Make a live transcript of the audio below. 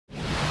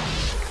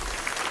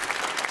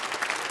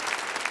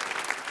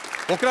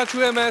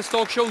Pokračujeme s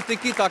talk show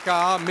Tiki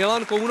Taka.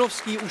 Milan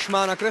Kounovský už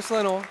má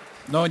nakresleno.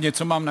 No,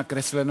 něco mám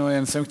nakresleno,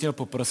 jen jsem chtěl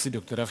poprosit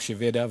doktora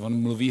Vševěda,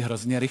 on mluví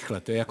hrozně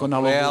rychle, to je jako na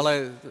lovu.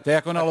 To je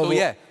jako na lovu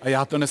a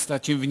já to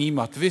nestačím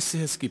vnímat. Vy si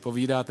hezky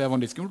povídáte a on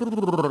vždycky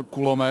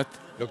kulomet.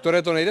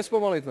 Doktore, to nejde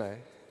zpomalit, ne?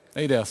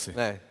 Nejde asi.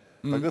 Ne.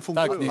 Takhle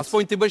funguje.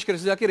 Aspoň ty budeš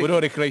kreslit taky rychle. Budu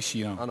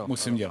rychlejší, no. Ano,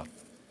 musím dělat.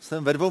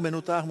 Jsem ve 2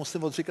 minutách,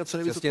 musím odříkat co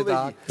nejvíc Přesně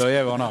odpovědí. tak. To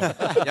je ono.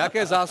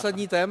 Nějaké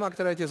zásadní téma,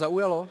 které tě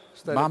zaujalo?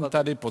 Mám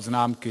tady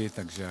poznámky,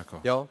 takže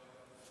jako. Jo?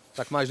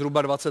 Tak máš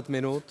zhruba 20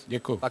 minut.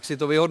 Děkuji. Tak si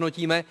to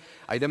vyhodnotíme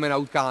a jdeme na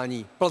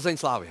utkání Plzeň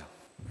Slavia.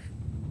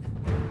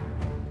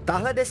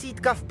 Tahle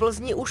desítka v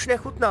Plzni už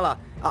nechutnala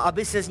a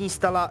aby se z ní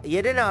stala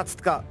 11,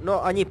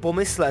 no ani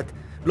pomyslet.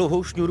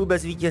 Dlouhou šňůru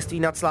bez vítězství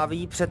nad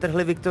Slavií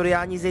přetrhli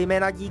viktoriáni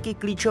zejména díky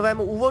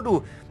klíčovému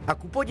úvodu a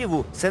ku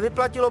podivu se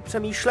vyplatilo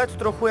přemýšlet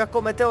trochu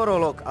jako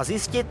meteorolog a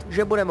zjistit,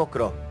 že bude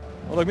mokro.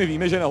 No, tak my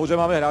víme, že nahoře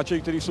máme hráče,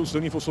 kteří jsou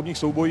silní v osobních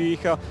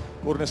soubojích a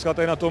dneska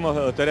tady na tom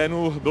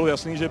terénu bylo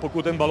jasný, že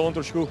pokud ten balón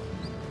trošku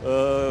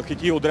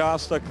chytí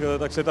odráz,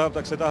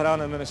 tak se ta hra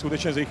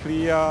neskutečně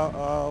zrychlí a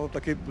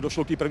taky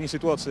došlo k té první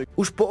situaci.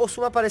 Už po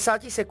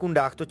 58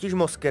 sekundách totiž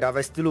Mosquera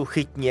ve stylu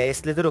chytně,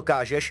 jestli to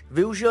dokážeš,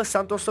 využil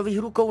Santosových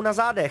rukou na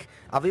zádech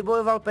a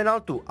vybojoval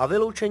penaltu a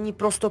vyloučení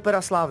pro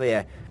stopera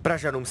Slavie.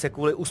 Pražanům se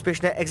kvůli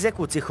úspěšné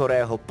exekuci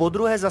Chorého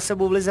podruhé za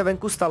sebou v lize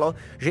venku stalo,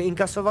 že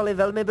inkasovali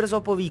velmi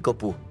brzo po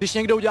výkopu. Když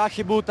někdo udělá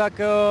chybu,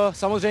 tak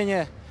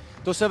samozřejmě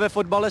to se ve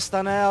fotbale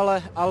stane,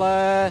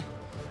 ale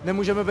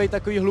nemůžeme být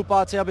takový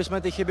hlupáci, aby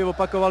jsme ty chyby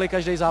opakovali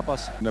každý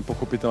zápas.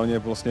 Nepochopitelně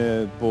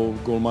vlastně po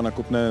golman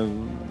nakopne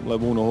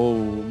levou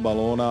nohou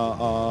balón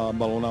a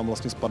balón nám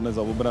vlastně spadne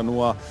za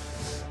obranu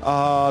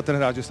a ten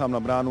hráč je sám na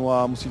bránu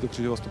a musí to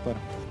křižovat stoper.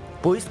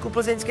 Pojistku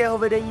plzeňského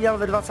vedení dal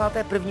ve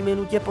 21.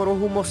 minutě po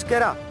rohu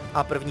Mosquera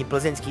a první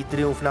plzeňský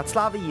triumf nad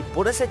Slavií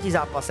po 10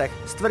 zápasech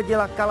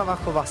stvrdila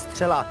Kalavachova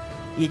střela.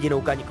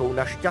 Jedinou kaňkou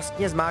na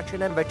šťastně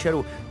zmáčeném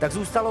večeru tak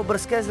zůstalo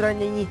brzké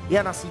zranění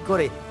Jana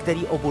Sýkory,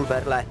 který obul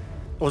berle.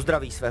 O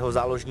zdraví svého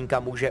záložníka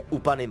může u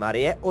Panny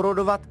Marie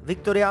orodovat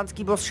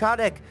viktoriánský boss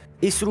Šádek.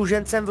 I s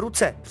růžencem v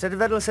ruce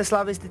předvedl se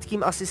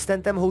slavistickým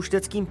asistentem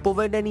houšteckým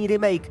povedený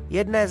remake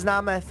jedné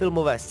známé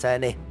filmové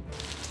scény.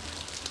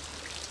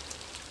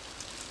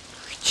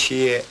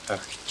 Chčije a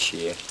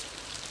chčije.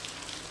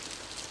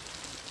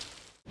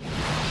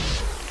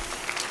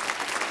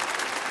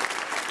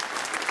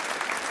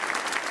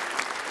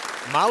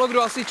 Málo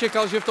kdo asi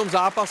čekal, že v tom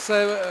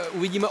zápase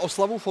uvidíme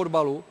oslavu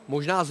fotbalu,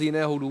 možná z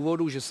jiného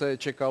důvodu, že se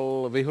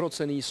čekal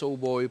vyhrocený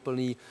souboj,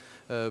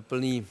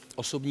 plný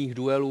osobních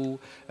duelů,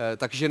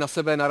 takže na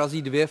sebe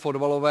narazí dvě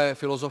fotbalové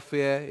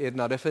filozofie,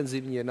 jedna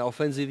defenzivní, jedna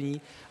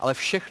ofenzivní, ale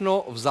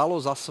všechno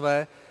vzalo za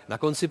své na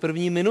konci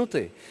první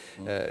minuty.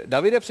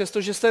 Davide,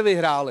 přestože jste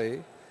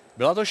vyhráli,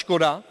 byla to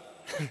škoda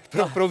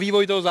pro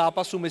vývoj toho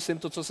zápasu, myslím,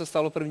 to, co se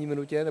stalo v první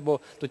minutě, nebo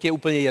to ti je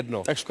úplně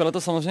jedno? Tak škoda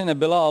to samozřejmě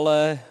nebyla,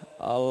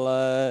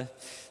 ale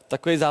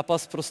takový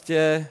zápas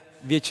prostě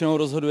většinou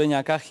rozhoduje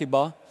nějaká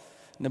chyba,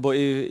 nebo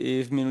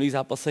i v minulých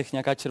zápasech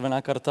nějaká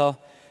červená karta.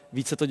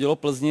 Více to dělo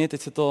Plzni,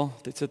 teď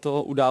se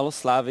to událo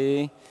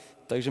Slavii,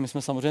 takže my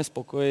jsme samozřejmě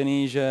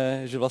spokojení,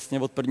 že vlastně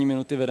od první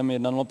minuty vedeme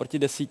 1-0 proti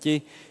 10.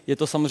 Je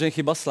to samozřejmě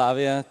chyba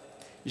Slavie,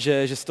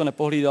 že si to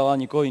nepohlídala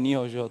nikoho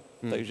jiného, že?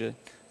 Takže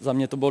za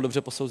mě to bylo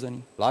dobře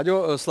posouzený.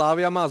 Láďo,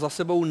 Slavia má za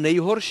sebou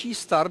nejhorší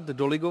start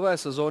do ligové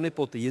sezóny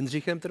pod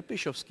Jindřichem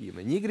Trpišovským.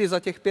 Nikdy za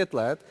těch 5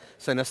 let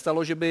se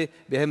nestalo, že by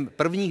během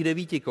prvních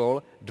 9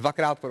 kol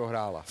 2krát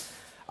prohrála.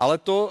 Ale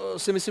to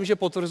si myslím, že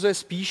potvrzuje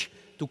spíš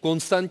tu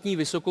konstantní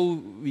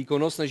vysokou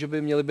výkonnost, než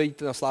by měli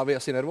být na Slavii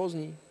asi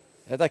nervózní.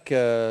 Tak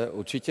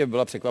určitě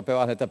byla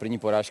překvapivá hned ta první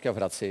porážka v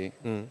Hradci,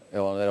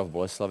 v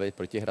Boleslavi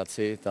proti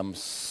Hradci, tam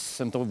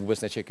jsem to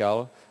vůbec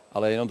nečekal,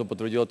 ale jenom to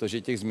potvrdilo to,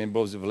 že těch změn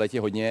bylo v létě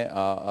hodně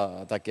a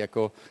tak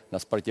jako na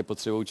Spartě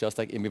potřebují čas,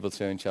 tak i my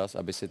potřebujeme čas,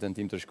 aby si ten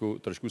tým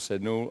trošku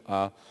sednul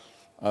a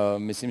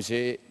myslím,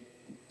 že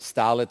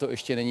stále to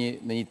ještě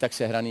není tak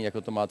sehraný,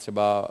 jako to má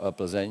třeba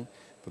Plzeň,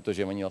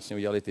 protože oni vlastně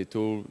udělali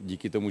titul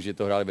díky tomu, že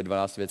to hráli ve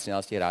 12, ve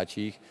 13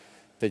 hráčích.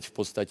 Teď v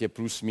podstatě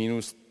plus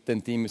minus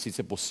ten tým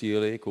sice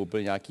posílili,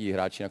 koupili nějaký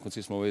hráči na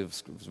konci smlouvy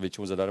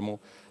většinou zadarmo,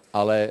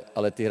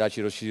 ale ty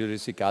hráči rozšířili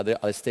si kádr,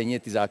 ale stejně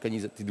ty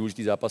základní, ty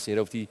důležitý zápasy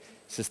hrajou v té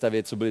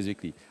sestavě, co byli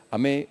zvyklí. A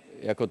my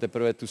jako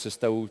teprve tu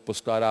sestavu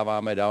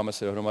poskládáváme, dáváme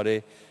se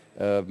dohromady.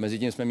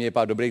 Mezitím jsme měli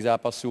pár dobrých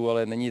zápasů,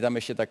 ale není tam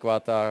ještě taková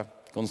ta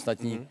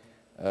konstantní,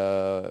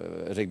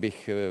 řekl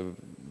bych,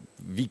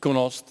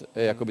 výkonnost,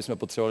 jako bychom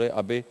potřebovali,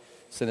 aby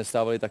se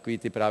nestávaly takový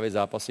ty právě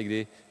zápasy,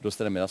 kdy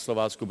dostaneme na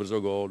Slovácku brzo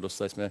gól,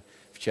 dostali jsme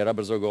včera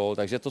brzo gól,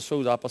 takže to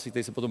jsou zápasy,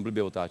 které se potom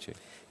blbě otáčí.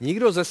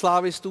 Nikdo ze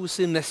slávistů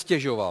si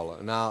nestěžoval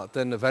na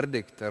ten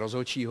verdikt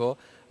rozhodčího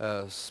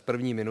z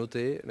první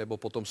minuty, nebo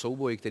potom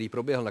souboj, který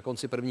proběhl na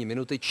konci první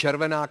minuty,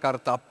 červená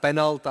karta,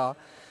 penalta,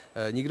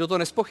 nikdo to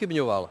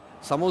nespochybňoval.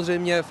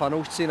 Samozřejmě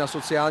fanoušci na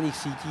sociálních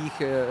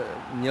sítích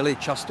měli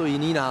často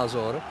jiný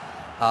názor,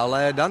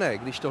 ale Dané,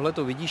 když tohle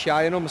to vidíš,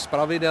 já jenom z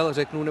pravidel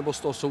řeknu, nebo z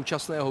toho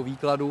současného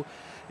výkladu,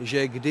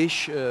 že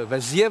když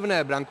ve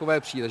zjevné brankové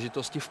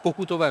příležitosti v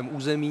pokutovém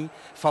území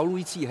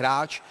faulující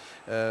hráč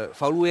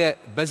fauluje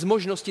bez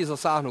možnosti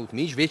zasáhnout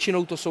míč,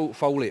 většinou to jsou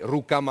fauly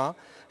rukama,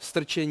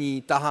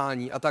 strčení,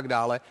 tahání a tak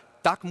dále,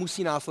 tak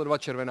musí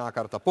následovat červená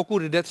karta.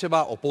 Pokud jde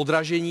třeba o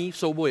podražení v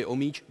souboji o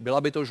míč,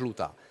 byla by to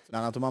žlutá.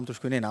 Já na to mám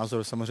trošku jiný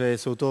názor. Samozřejmě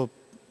jsou to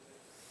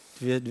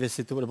dvě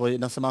situace, nebo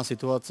jedna samá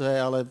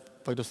situace, ale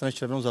pak dostaneš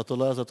červenou za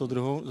tohle a za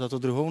to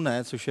druhou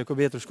ne, což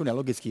je trošku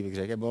nelogický, bych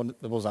řekl,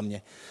 nebo za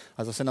mě.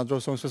 A zase na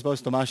druhou stranu jsme se bavili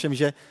s Tomášem,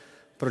 že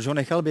proč ho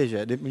nechal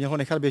běžet? Měl ho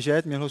nechat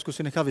běžet, měl ho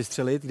zkusit nechat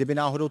vystřelit, kdyby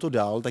náhodou to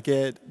dal, tak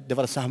je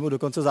 90 minut do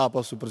konce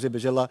zápasu, protože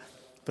běžela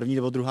první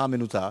nebo druhá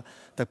minuta,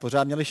 tak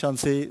pořád měli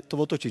šanci to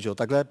otočit. Jo?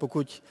 Takhle,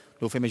 pokud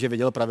doufáme, že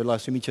věděl pravidla,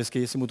 jestli umí česky,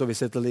 jestli mu to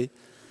vysvětlili.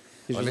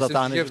 Ale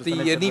myslím, že v té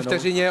jedné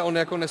vteřině on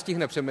jako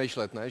nestihne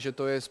přemýšlet, ne? Že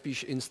to je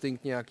spíš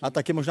instinkt nějaký. A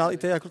taky možná i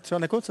ty jako třeba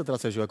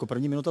nekoncentrace, že jako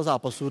první minuta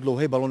zápasu,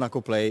 dlouhý balon na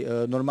koplej.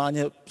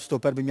 Normálně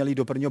stoper by měl jít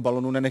do prvního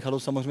balonu, nenechal ho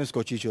samozřejmě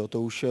skočit, že jo?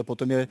 To už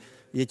potom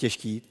je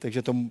těžký,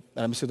 takže to,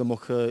 já nevím, jestli to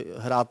mohl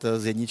hrát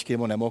z jedničky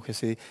nebo nemohl,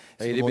 jestli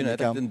kdyby ne,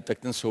 tak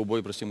ten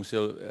souboj prostě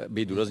musel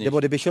být důraznější. Nebo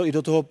kdyby šel i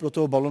do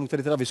toho balonu,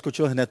 který teda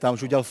vyskočil hned tam,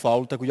 už udělal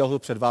faul, tak udělal ho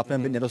před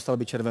vápnem, nedostal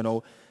by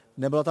červenou.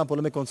 Nebyla tam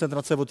podle mě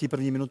koncentrace od té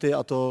první minuty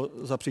a to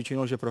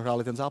zapříčinilo, že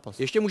prohráli ten zápas.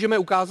 Ještě můžeme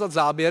ukázat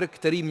záběr,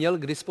 který měl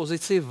k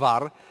dispozici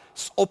VAR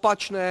z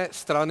opačné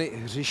strany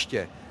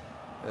hřiště.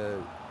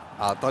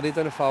 A tady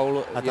ten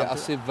faul je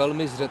asi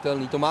velmi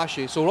zřetelný.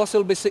 Tomáši,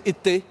 souhlasil by si i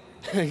ty,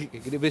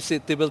 kdyby si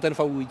ty byl ten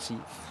faulující?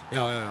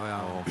 Jo,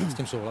 s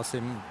tím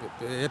souhlasím.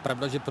 Je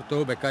pravda, že pro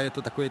toho beka je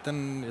to takový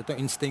je to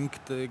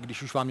instinkt,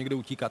 když už vám někdo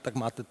utíká, tak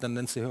máte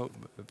tendenci ho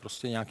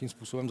prostě nějakým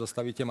způsobem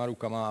zastavit těma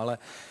rukama, ale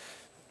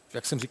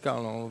jak jsem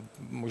říkal, no,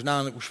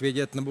 možná už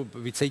vědět nebo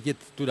vycítit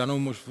tu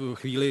danou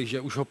chvíli,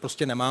 že už ho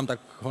prostě nemám, tak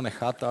ho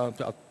nechat a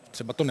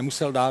třeba to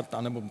nemusel dát,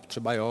 anebo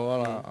třeba jo,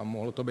 ale, a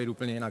mohlo to být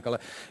úplně jinak, ale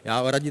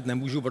já radit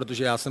nemůžu,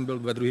 protože já jsem byl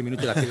ve druhé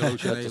minutě taky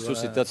vyloučený. To jsou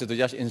situace, to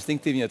děláš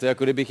instinktivně, to je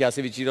jako kdybych já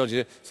si vyčítal,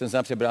 že jsem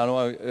se před bránou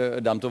a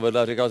dám to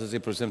vedle a říkal jsem si,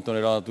 proč jsem to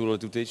nedal na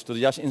tu tyč, to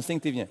děláš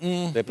instinktivně,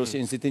 to je prostě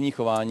instinktivní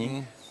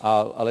chování,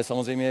 ale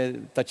samozřejmě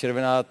ta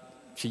červená,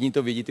 všichni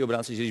to vidí, ty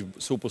obránci, že když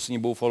jsou poslední,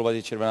 budou faulovat,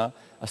 je červená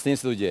a stejně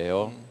se to děje,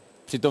 jo.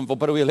 Přitom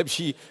opravdu je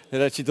lepší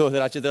radši toho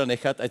hráče teda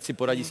nechat, ať si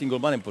poradí s tím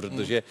golmanem,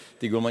 protože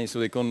ty golmani jsou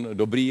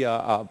dobrý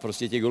a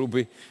prostě těch golů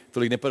by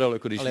tolik nepadalo,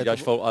 jako když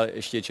děláš faul a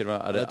ještě je červená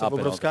a je to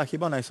obrovská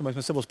chyba, ne?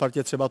 Jsme se o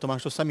Spartě třeba, to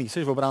máš to samý,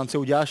 jsi v obránci,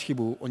 uděláš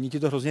chybu, oni ti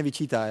to hrozně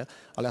vyčítají,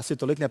 ale asi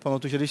tolik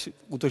nepamatuju, že když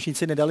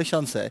útočníci nedali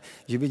šance,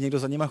 že by někdo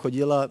za nima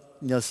chodil a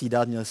měl si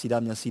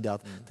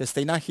dát. To je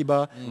stejná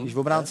chyba, když v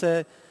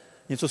obránce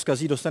něco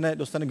zkazí,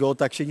 dostane gól,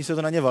 tak všichni se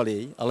to na ně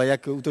valí, ale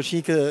jak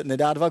útočník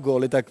nedá 2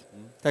 góly, tak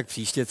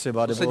příště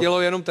třeba. To se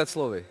dělo jenom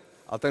Teclovi.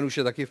 A ten už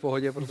je taky v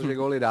pohodě, protože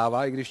góly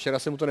dává, i když včera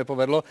se mu to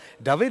nepovedlo.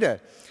 Davide,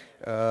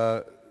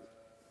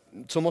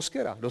 co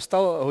Moskera?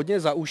 Dostal hodně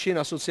za uši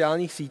na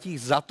sociálních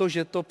sítích za to,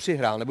 že to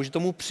přihrál, nebo že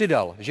tomu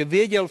přidal, že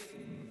věděl,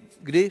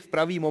 kdy v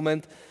pravý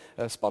moment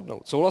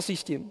spadnout. Souhlasíš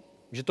s tím,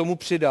 že tomu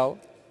přidal?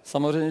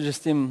 Samozřejmě, že s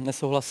tím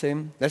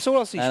nesouhlasím.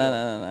 Nesouhlasíš?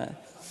 Ne.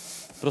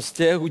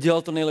 Prostě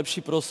udělal to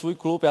nejlepší pro svůj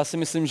klub. Já si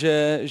myslím,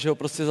 že ho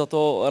prostě za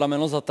to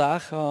rameno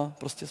zatáhl a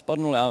prostě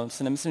spadnul. Já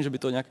si nemyslím, že by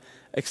to nějak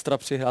extra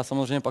přihrál.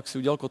 Samozřejmě pak si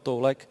udělal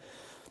kotoulek.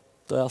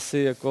 To je asi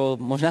jako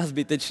možná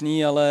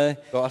zbytečný, ale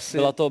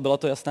byla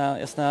to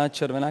jasná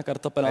červená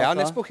karta, penalta. Já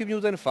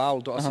nezpochybnuju ten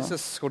faul, to asi se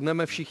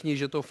shodneme všichni,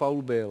 že to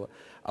faul byl.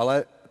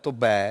 Ale to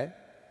B,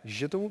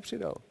 že tomu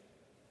přidal.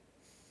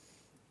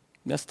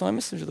 Já si to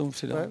nemyslím, že tomu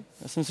přidal. Ne?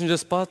 Já si myslím, že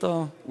spadl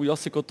a udělal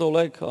si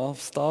kotoulek a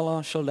vstál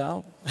a šel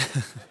dál.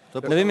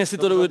 Nevím, jestli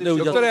to jde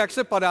udělat. Doktore, jak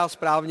se padá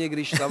správně,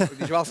 když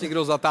vás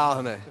někdo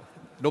zatáhne?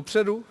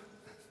 Dopředu?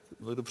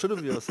 Dopředu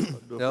viděl jsem.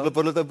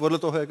 Podle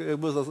toho, jak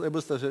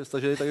byl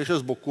stažený, tak ještě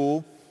z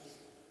boku.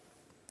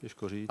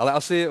 Těžko říct. Ale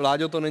asi,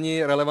 Vláďo, to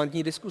není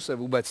relevantní diskuse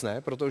vůbec,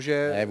 ne?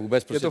 Protože ne,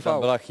 vůbec, prostě je to tam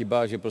byla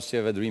chyba, že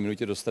prostě ve druhé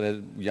minutě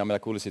uděláme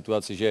takovou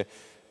situaci, že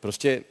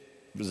prostě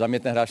za mě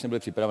ten hráč nebyl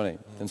připravený.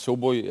 Ten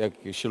souboj, jak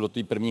šel do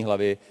té první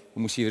hlavy,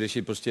 musí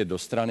vyřešit prostě do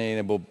strany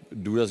nebo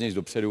důrazněji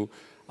dopředu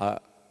a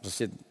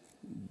prostě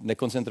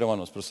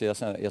nekoncentrovanost, prostě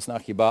jasná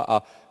chyba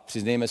a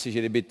přiznejme si, že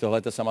kdyby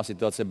tohle ta sama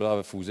situace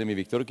byla v území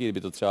Viktorky,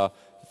 kdyby to třeba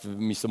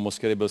místo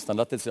Moskery byl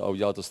Standardec a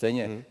udělal to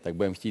stejně, tak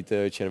budeme chtít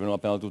červenou a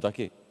penaltu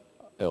taky.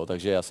 Jo,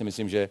 takže já si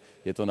myslím, že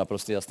je to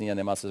naprosto jasný a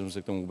nemá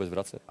se k tomu vůbec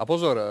vracet. A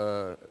pozor,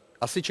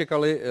 asi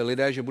čekali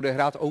lidé, že bude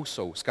hrát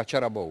Ousou s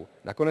Kačarabou.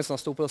 Nakonec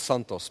nastoupil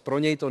Santos. Pro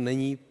něj to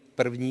není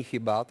první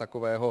chyba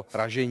takového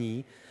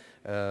ražení.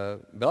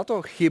 Byla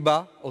to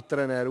chyba od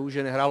trenérů,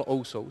 že nehrál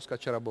Ousou s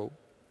Kačarabou?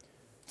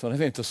 To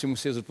nevím, to si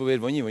musí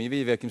zodpovědět oni. Oni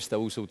vědí, v jakém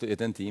stavu je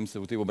ten tým,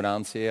 jsou ty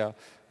obránci a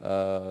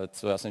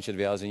co já jsem četl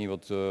vyjádření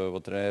od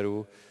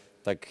trenérů,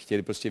 tak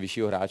chtěli prostě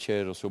vyššího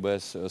hráče do souboje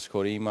s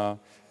Chorým a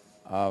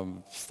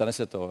stane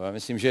se to. Já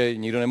myslím, že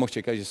nikdo nemohl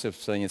čekat, že se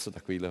stane něco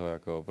takového.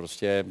 Jako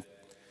prostě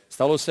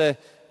stalo se,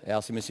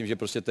 já si myslím, že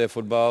prostě to je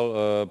fotbal,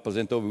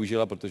 Plzeň toho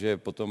využila, protože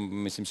potom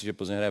myslím si, že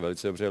Plzeň hraje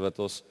velice dobře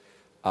letos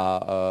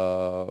a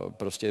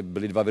prostě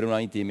byly dva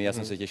vyrovnaný týmy, já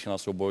jsem se těšil na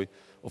souboj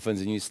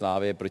ofenzivní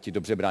Slávie proti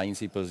dobře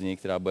bránící Plzni,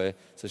 která bude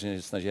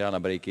se snažit hrát na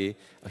breaky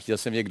a chtěl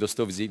jsem vědět, kdo z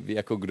toho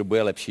jako kdo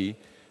bude lepší.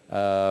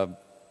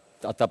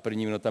 A ta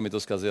první minuta mi to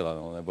zkazila,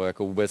 no, nebo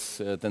jako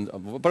vůbec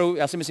opravdu,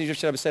 já si myslím, že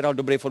včera by se hrál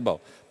dobrý fotbal,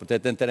 protože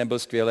ten terén byl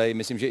skvělý,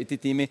 myslím, že i ty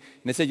týmy,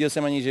 necítil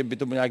jsem ani, že by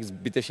to bylo nějak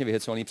zbytečně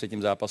vyhecovaný před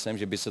tím zápasem,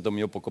 že by se to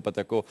mělo pokopat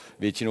jako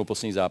většinou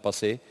poslední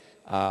zápasy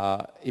a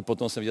i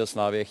potom jsem viděl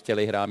Slávě,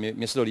 chtěli hrát,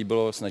 mně se to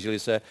líbilo, snažili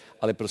se,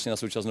 ale prostě na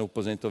současnou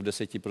Plzeň to v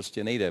 10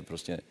 prostě nejde,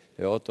 prostě,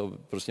 jo, to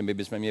prostě my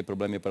bychom měli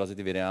problémy porazit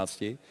i v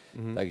 11,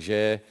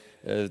 takže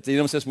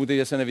jenom se smutí,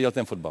 že jsem neviděl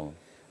ten fotbal.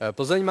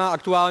 Plzeň má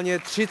aktuálně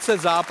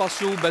 30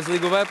 zápasů bez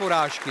ligové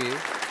porážky.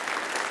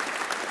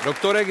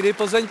 Doktore, kdy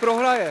Plzeň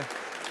prohraje?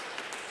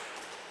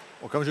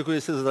 Okamžiku,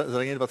 kdy se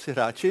zraní 2-3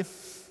 hráči?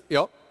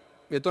 Jo,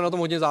 je to na tom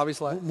hodně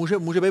závislé.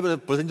 Může být,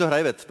 Plzeň to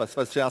hraje ve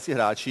 13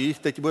 hráčích,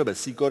 teď bude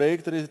bez Sýkory,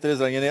 který je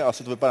zraněný a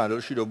asi to vypadá na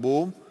delší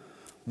dobu.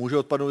 Může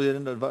odpadnout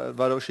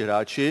dva další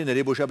hráči,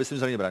 nedej bože, aby se jim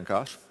zranil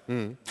brankář.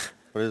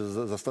 Protože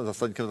za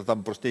Staňkem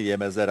tam prostě je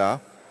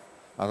mezera.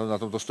 A na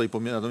tom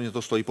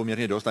to stojí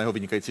poměrně dost, na jeho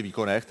vynikající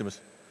výkonech, to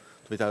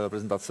vytáhne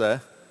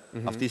reprezentace.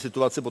 A v té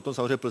situaci potom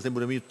samozřejmě Plzeň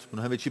bude mít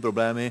mnohem větší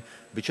problémy.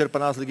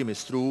 Vyčerpaná z Ligy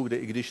mistrů, kde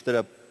i když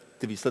teda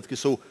ty výsledky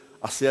jsou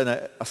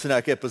asi na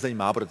jaké Plzeň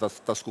má, protože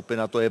ta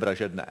skupina to je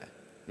vražedné.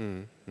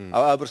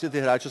 Ale prostě ty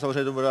hráči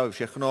samozřejmě tomu dávají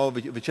všechno,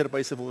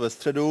 vyčerpají se ve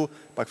středu,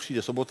 pak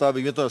přijde sobota,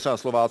 vidíme to třeba na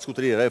Slovácku,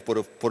 který hraje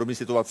v podobné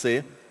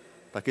situaci,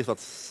 taky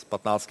z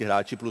 15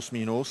 hráči plus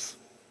minus.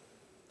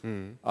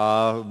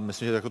 A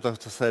myslím, že jako ta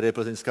série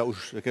plzeňská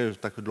už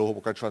tak dlouho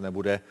pokračovat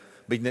nebude.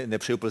 Byť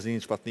nepřeju Plzni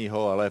nic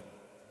špatného, ale...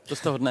 To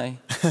jste hodnej.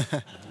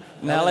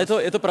 Ne, ale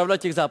je to pravda,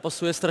 těch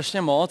zápasů je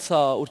strašně moc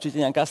a určitě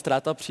nějaká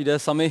ztráta přijde.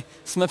 Sami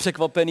jsme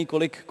překvapení,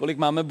 kolik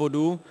máme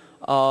bodů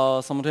a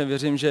samozřejmě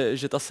věřím,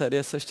 že ta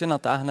série se ještě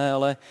natáhne,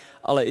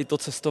 ale i to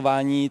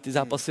cestování, ty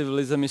zápasy v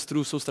Lize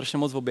mistrů jsou strašně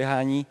moc v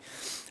oběhání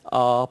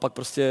a pak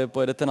prostě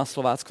pojedete na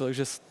Slovácko,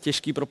 takže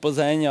těžký pro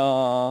Plzeň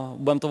a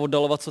budeme to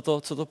oddalovat,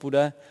 co to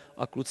půjde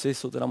a kluci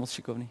jsou teda moc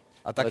šikovní.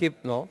 A taky,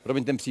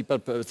 Promiň, ten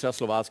případ třeba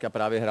Slovácka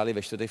právě hráli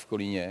ve čtvrtek v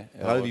Kolíně.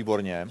 Hráli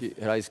výborně.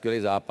 Hráli skvělý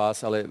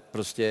zápas, ale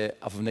prostě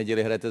a v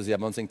neděli hrajete s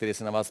Jabloncem, který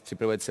se na vás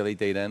připravuje celý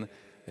týden.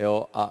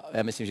 Jo, a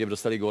já myslím, že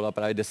dostali gól a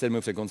právě 10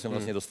 minut před koncem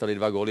vlastně dostali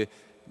 2 góly.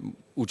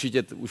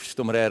 Určitě už v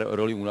tom hraje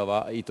roli únava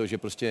a i to, že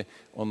prostě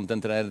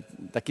ten trenér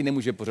taky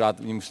nemůže pořád,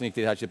 musí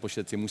některý hráče po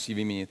šetři, musí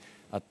vyměnit.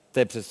 A to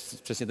je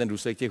přesně ten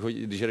důsledek těch,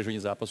 když hraješ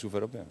hodně zápasů v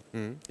Evropě.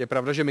 Je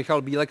pravda, že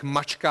Michal Bílek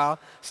mačká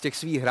z těch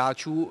svých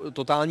hráčů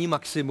totální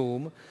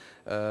maximum.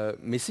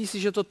 Myslíš si,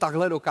 že to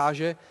takhle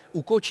dokáže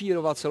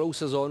ukočírovat celou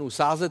sezónu,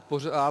 sázet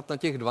pořád na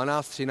těch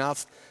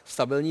 12-13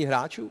 stabilních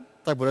hráčů?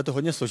 Tak bude to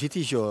hodně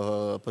složitý, že jo.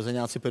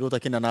 Plzeňáci půjdou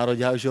taky na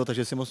národě, že jo,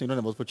 takže si moc nikdo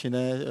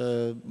neodpočine.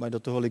 Mají do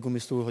toho Ligu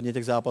mistrů hodně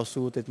těch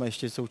zápasů, teď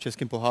ještě jsou v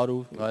českém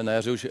poháru. Ale na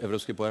jaře už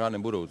evropský pohár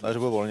nebudou. Na jaře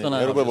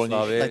bude volný.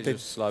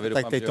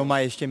 Tak teď to má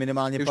ještě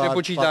minimálně pár. Už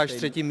nepočítáš s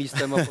třetím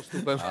místem a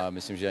postupem. A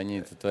myslím, že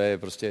ani to je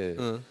prostě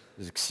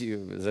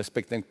s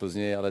respektem k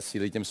Plzni, ale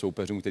síly těm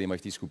soupeřům, který mají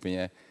v té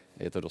skupině,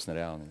 je to dost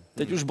nereálné.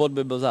 Teď už bod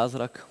by byl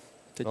zázrak.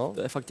 Teď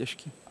to je fakt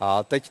těžký.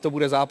 A teď to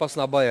bude zápas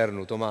na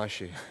Bayernu,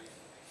 Tomáši.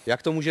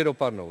 Jak to může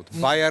dopadnout?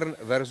 Bayern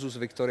versus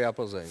Viktoria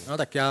Plzeň. No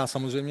tak já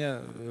samozřejmě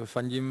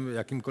fandím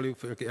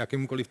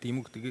jakýmkoliv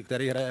týmu,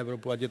 který hraje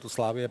Evropu, ať je to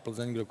Slavie,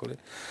 Plzeň, kdokoliv.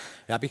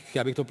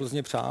 Já bych to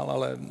Plzně přál,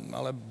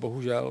 ale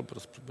bohužel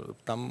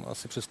tam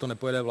asi přesto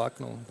nepojede vlak.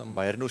 No. Tam...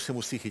 Bayern už se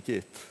musí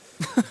chytit.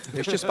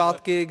 Ještě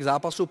zpátky k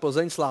zápasu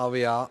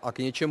Plzeň-Slavia a k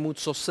něčemu,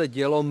 co se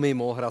dělo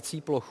mimo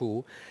hrací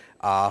plochu.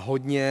 A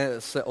hodně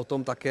se o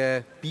tom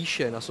také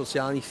píše na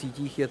sociálních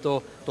sítích, je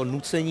to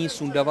nucení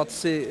sundavat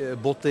si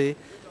boty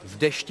v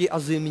dešti a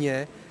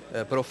zimě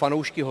pro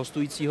fanoušky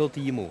hostujícího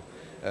týmu.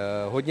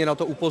 Hodně na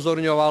to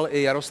upozorňoval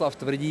i Jaroslav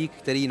Tvrdík,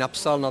 který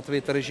napsal na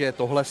Twitter, že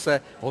tohle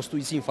se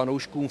hostujícím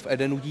fanouškům v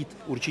Edenu dít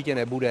určitě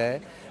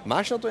nebude.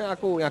 Máš na to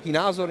nějaký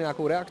názor,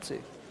 nějakou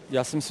reakci?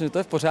 Já si myslím, že to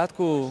je v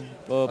pořádku.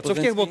 A co v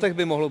těch botech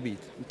by mohlo být?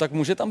 Tak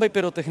může tam být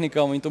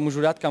pyrotechnika, oni to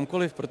můžou dát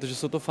kamkoliv, protože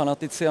jsou to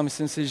fanatici a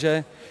myslím si,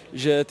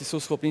 že ty jsou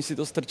schopní si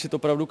to strčit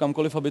opravdu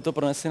kamkoliv, aby to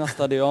pronesli na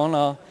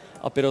stadion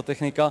a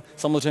pyrotechnika.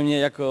 Samozřejmě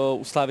jak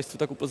u slávistů,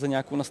 tak u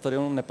Plzeňáků na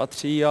stadionu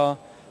nepatří a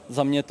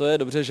za mě to je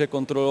dobře, že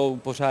kontrolou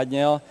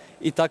pořádně a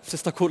i tak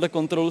přes takovouhle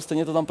kontrolu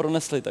stejně to tam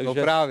pronesli.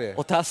 Takže právě.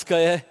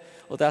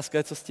 Otázka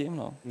je, co s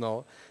tím,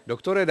 no.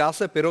 Doktore, dá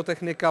se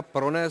pyrotechnika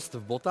pronést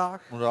v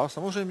botách? No dá,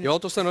 samozřejmě. Jo,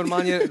 to se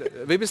normálně...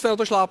 Vy byste na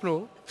to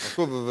šlápnul?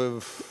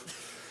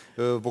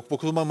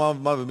 Pokud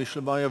má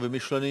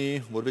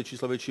vymyšlený o 2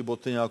 čísla větší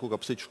boty, nějakou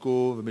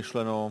kapsičku,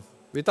 vymyšleno...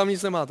 Vy tam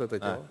nic nemáte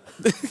teď, jo?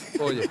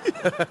 Pohodě.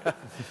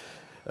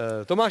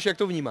 Tomáš, jak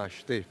to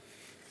vnímáš, ty?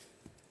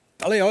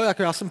 Ale jo,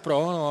 jako já jsem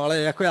pro, no, ale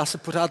jako já se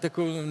pořád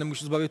jako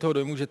nemůžu zbavit toho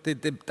dojmu, že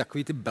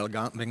takový ty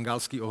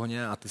bengálský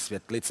ohně a ty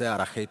světlice a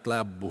rachejtle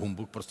a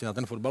humbuk prostě na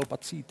ten fotbal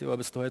patří, ty,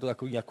 bez toho je to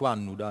taková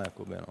nuda,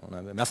 jakoby,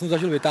 no, nevím. Já jsem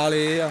zažil v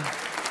Itálii a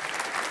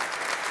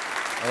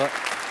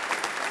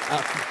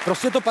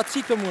prostě to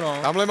patří k tomu, no.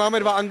 Tamhle máme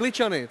 2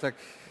 Angličany, tak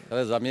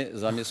Ale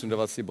za mě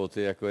sundavat si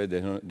boty jako je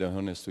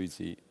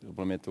dehonestující.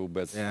 Pro mě to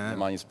vůbec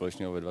nemá nic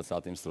společného ve 20.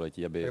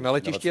 století. Aby tak na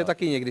letišti je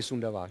taky někdy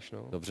sundaváš,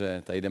 no.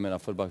 Dobře, tady jdeme na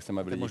fotbal,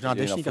 chceme, aby lidi možná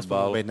na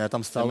fotbal.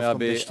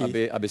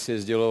 Chceme, aby si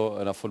jezdilo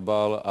na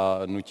fotbal a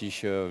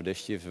nutíš v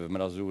dešti, v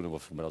mrazu, nebo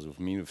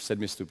v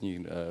 7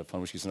 stupních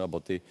fanoušky sundat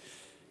boty.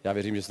 Já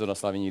věřím, že se to na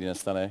Slavii nikdy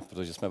nestane,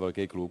 protože jsme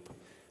velký klub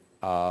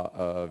a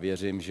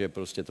věřím, že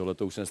prostě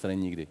tohleto už se nestane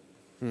nikdy.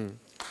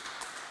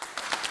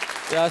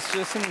 Já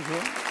si můžu.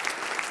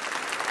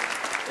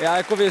 Já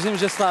jako věřím,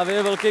 že Slavie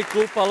je velký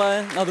klub,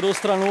 ale na druhou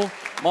stranu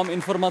mám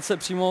informace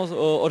přímo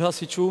od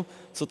hasičů,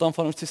 co tam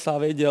fanoušci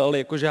Slavie dělali,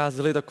 jakože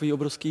házeli takový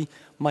obrovský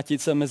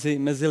matice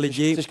mezi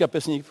lidi. Jsi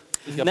kapesník?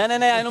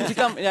 Ne,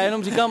 já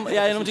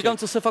jenom říkám,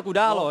 co se fakt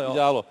událo,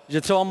 jo.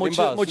 Že třeba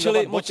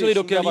močili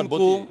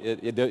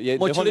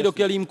do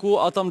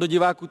kelímku a tam do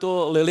diváků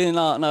to lili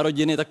na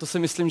rodiny, tak to si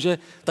myslím, že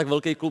tak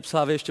velký klub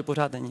Slavie ještě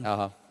pořád není.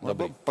 Aha,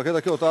 dobrý. Pak je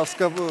taky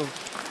otázka...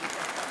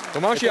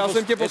 Tomáši, já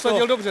jsem tě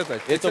posadil dobře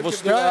teď. Je to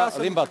ostuda,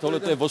 Limba,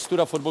 tohle je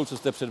ostuda fotbalu, co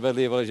jste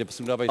předvedli, vole, že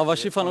jsem dávají... A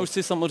vaši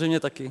fanoušci samozřejmě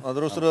taky. Na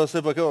druhou stranu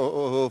zase pak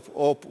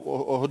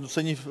o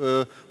hodnocení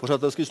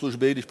pořadatelské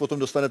služby, když potom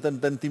dostane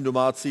ten tým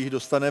domácích,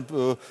 dostane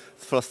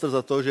flaster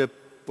za to, že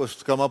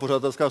zklamá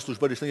pořadatelská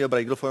služba, když není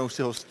Braigl,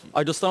 fanoušci hostí.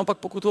 A dostanou pak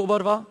pokutu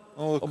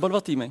oba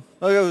dva týmy.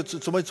 No,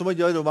 co mají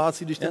dělat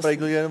domácí, když ten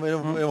Braigl je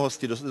jenom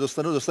hostí?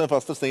 Dostane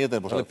flaster stejně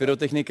ten pořadatel. Ale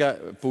pyrotechnika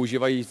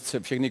používají,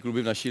 všechny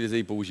kluby v naší lize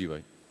ji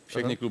používají.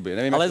 Všechny kluby.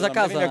 Nevím, ale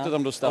jak to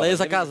tam dostává. Ale je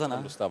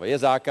zakázaná. Je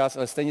zákaz,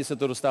 ale stejně se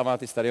to dostává na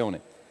ty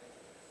stadiony.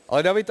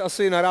 Ale David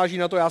asi naráží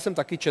na to, já jsem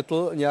taky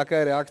četl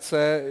nějaké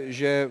reakce,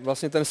 že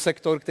vlastně ten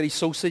sektor, který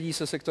sousedí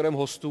se sektorem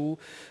hostů,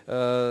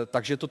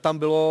 takže to tam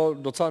bylo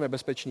docela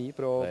nebezpečný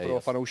pro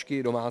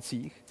fanoušky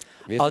domácích.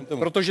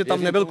 Protože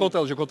tam nebyl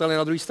kotel, že kotel je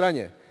na druhé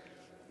straně.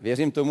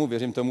 Věřím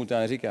tomu, to já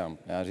neříkám.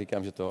 Já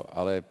říkám, že to,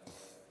 ale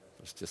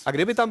prostě... A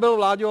kdyby tam byl,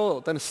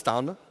 Vláďo, ten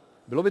stan,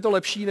 bylo by to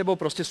lepší, nebo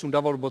prostě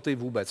sundavat boty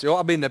vůbec, jo,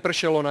 aby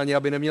nepršelo na ně,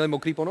 aby neměli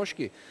mokré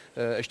ponožky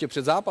ještě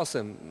před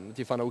zápasem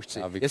ti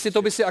fanoušci. Jestli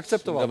to by si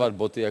akceptoval? Sundavat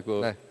boty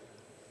jako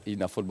jít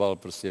na fotbal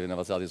prostě na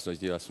 20.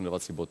 století a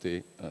sundavat si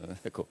boty,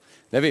 jako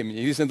nevím,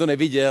 nikdy jsem to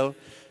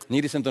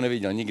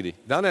neviděl, nikdy.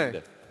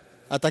 Dané,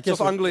 a tak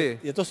v Anglii?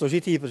 Je to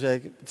složitý,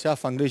 protože třeba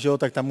v Anglii, že jo,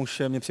 tak tam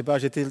už mě připadá,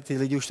 že ty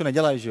lidi už to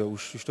nedělají, že jo,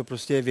 už to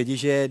prostě vědí,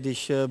 že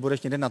když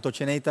budeš někde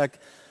natočený, tak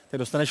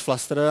dostaneš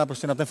flaster a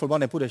prostě na ten fotbal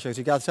nepůjdeš. Jak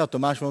říká třeba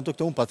Tomáš, ono to k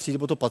tomu patří,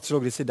 nebo to patřilo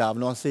kdysi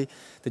dávno asi,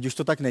 teď už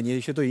to tak není,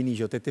 když je to jiný,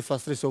 že jo. Teď ty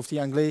flastry jsou v té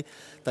Anglii,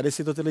 tady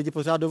si to ty lidi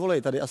pořád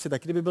dovolí. Tady asi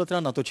taky, kdyby byl teda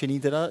natočený,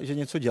 teda, že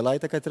něco dělají,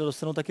 tak ať teda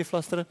dostanou taky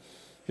flaster,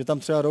 že tam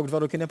třeba rok, 2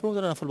 roky nepůjdou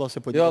teda na fotbal se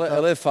podívat. Jo,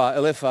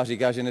 ale LFA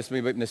říká, že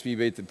nesmí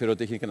být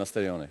pyrotechnika na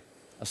stadionech.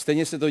 A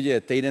stejně se to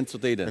děje týden co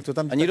týden.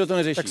 A nikdo to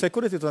neřeší. Tak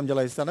security to tam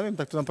dělají, já nevím,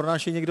 tak to tam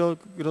pronáší někdo,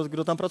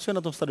 kdo tam pracuje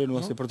na tom stadionu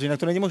asi, protože jinak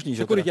to není možný,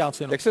 že?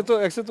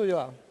 Jak se to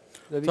dělá?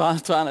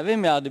 To já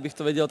nevím, kdybych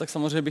to věděl, tak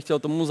samozřejmě bych chtěl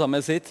tomu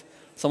zamezit,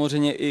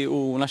 samozřejmě i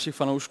u našich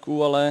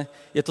fanoušků, ale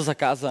je to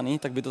zakázaný,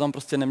 tak by to tam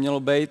prostě nemělo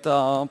být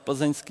a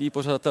plzeňský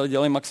pořadatel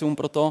dělají maximum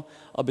pro to,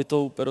 aby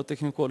tou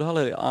pyrotechniku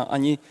odhalili a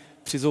ani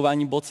při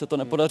zouvání bot se to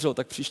nepodařilo,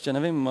 tak příště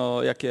nevím,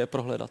 jak je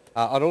prohledat.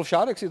 A Adolf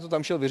Šádek si to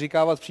tam šel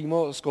vyříkávat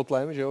přímo s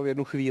kotlem, že jo, v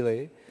jednu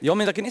chvíli. Jo,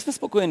 my taky nejsme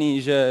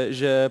spokojení,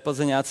 že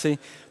Plzeňáci,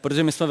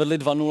 protože my jsme vedli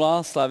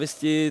 2-0,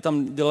 slávisti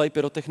tam dělají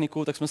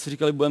pyrotechniku, tak jsme si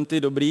říkali, budeme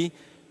ty dobrý,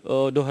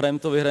 dohrajeme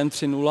to, vyhrajeme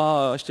 3-0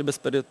 a ještě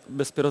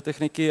bez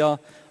pyrotechniky a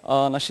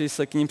naši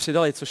se k ním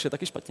přidali, což je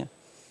taky špatně.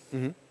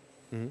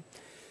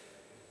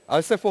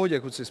 Ale jste v pohodě,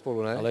 kluci,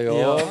 spolu, ne? Ale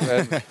jo.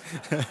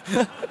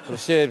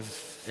 Prostě...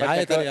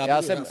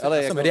 Já jsem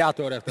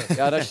mediátor.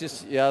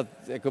 Já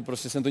jako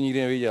prostě jsem to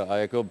nikdy neviděl a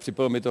jako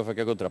připadlo mi to fakt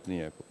jako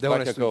trapný.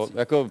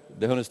 Jako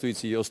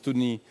dehonestující,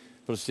 ostudný,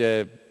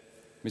 prostě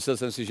myslel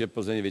jsem si, že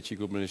Plzeň je větší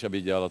klub, než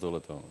aby dělala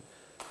tohleto.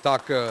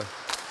 Tak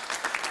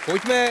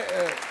pojďme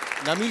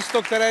na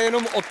místo, které je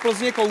jenom od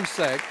Plzně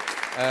kousek.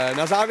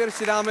 Na závěr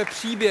si dáme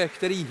příběh,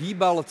 který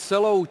hýbal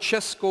celou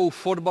Českou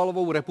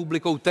fotbalovou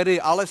republikou,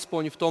 tedy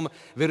alespoň v tom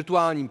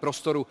virtuálním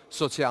prostoru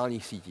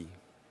sociálních sítí.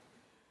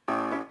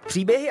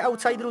 Příběhy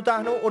outsiderů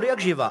táhnou od jak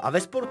živa a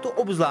ve sportu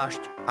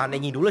obzvlášť. A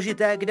není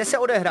důležité, kde se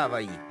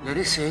odehrávají.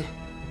 Kde jsi?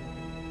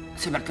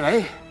 Jsi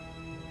mrtvej?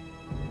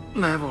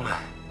 Ne, vole.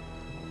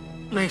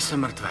 Nejsem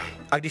mrtvej.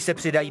 A když se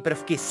přidají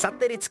prvky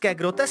satirické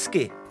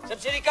grotesky. Jsem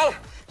si říkal,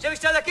 že bych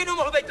třeba taky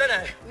mohl být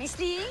trenér.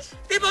 Myslíš?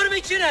 Ty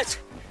borvičinec!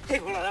 Ty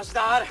vole,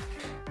 nazdár!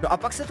 No a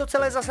pak se to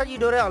celé zasadí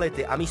do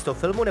reality a místo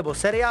filmu nebo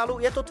seriálu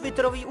je to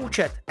twitterový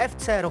účet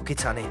FC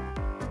Rokycany.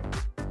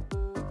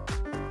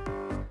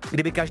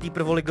 Kdyby každý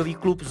prvoligový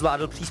klub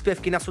zvládl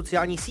příspěvky na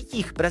sociálních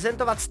sítích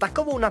prezentovat s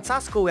takovou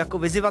nadsázkou jako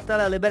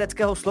vyzývatelé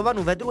libereckého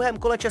Slovanu ve druhém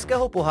kole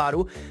českého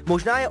poháru,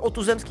 možná je o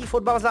tuzemský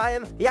fotbal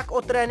zájem jak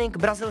o trénink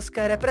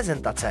brazilské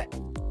reprezentace.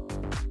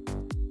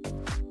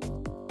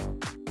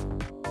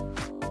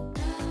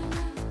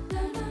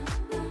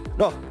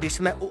 No, když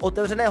jsme u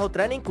otevřeného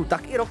tréninku,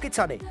 tak i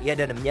Rokycany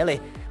jeden měli.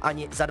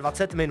 Ani za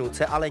 20 minut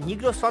se ale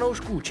nikdo z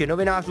fanoušků či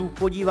novinářů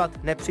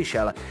podívat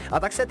nepřišel. A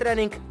tak se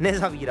trénink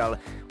nezavíral.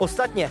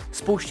 Ostatně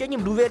s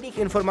pouštěním důvěrných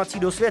informací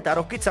do světa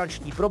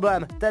rokycanští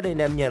problém tedy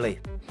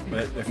neměli.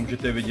 Jak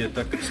můžete vidět,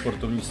 tak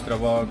sportovní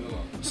strava,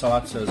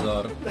 salát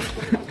Cezar,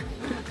 1,5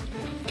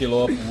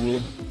 kilo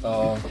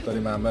a tady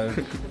máme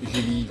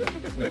živý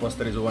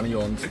nepasterizovaný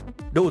ons.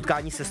 Do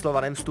utkání se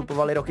Slovanem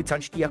vstupovali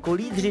rokycanští jako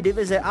lídři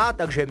divize A,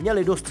 takže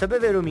měli dost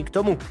sebevědomí k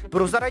tomu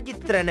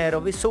prozradit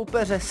trenérovi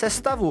soupeře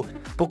sestavu.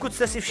 Pokud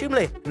jste si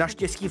všimli,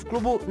 naštěstí v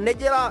klubu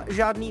nedělá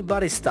žádný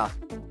barista.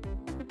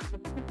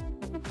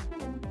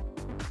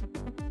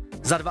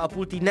 Za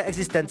 2,5 týdne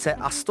existence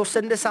a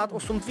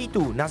 178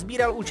 tweetů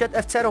nazbíral účet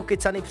FC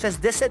Rokycany přes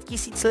 10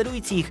 000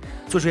 sledujících,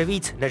 což je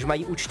víc, než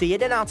mají účty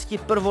 11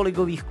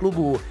 prvoligových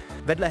klubů.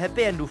 Vedle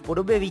happy endu v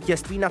podobě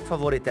vítězství nad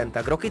favoritem,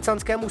 tak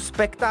rokycanskému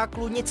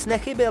spektáklu nic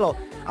nechybělo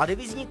a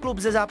divizní klub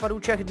ze západu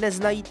Čech dnes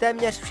znají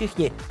téměř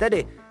všichni,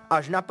 tedy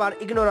až na pár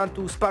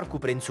ignorantů z Parku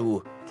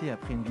princů.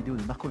 Après une vidéo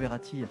de Marco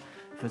Verratti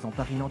faisant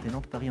Paris-Nantes et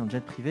Nantes-Paris en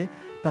jet privé,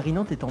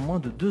 Paris-Nantes est en moins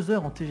de 2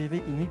 heures en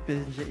TGV Inuit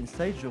PSG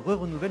Inside. Je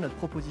renouvelle notre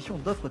proposition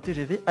d'offre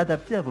TGV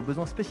adaptée à vos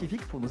besoins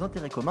spécifiques pour nos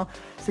intérêts communs,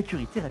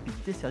 sécurité,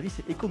 rapidité, service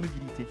et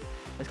écomobilité.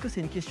 Est-ce que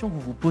c'est une question que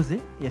vous vous posez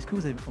et est-ce que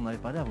vous en avez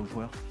parlé à vos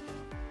joueurs?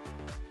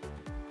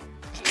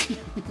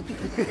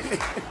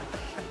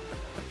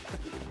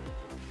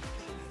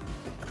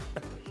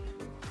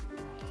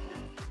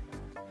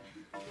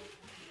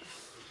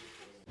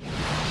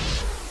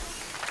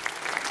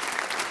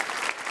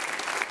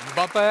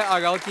 Mbappé a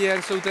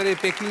Galtier jsou tedy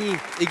pěkní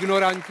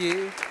ignoranti,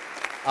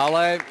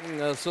 ale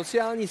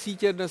sociální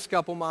sítě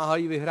dneska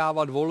pomáhají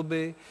vyhrávat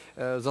volby,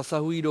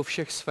 zasahují do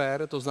všech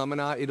sfér, to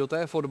znamená i do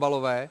té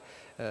fotbalové.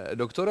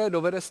 Doktore,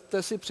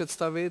 dovedete si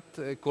představit,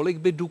 kolik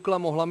by Dukla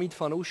mohla mít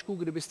fanoušků,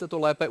 kdybyste to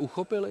lépe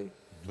uchopili?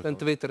 Ten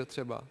Twitter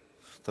třeba.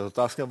 To je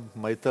otázka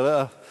majitele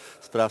a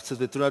správce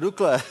Twitteru na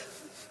Dukle.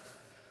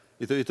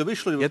 I to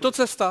vyšlo.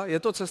 Je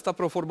to cesta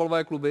pro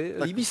fotbalové kluby.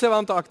 Tak. Líbí se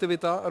vám ta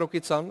aktivita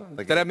Rokycan,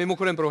 které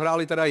mimochodem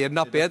prohráli teda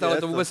 1-5, ale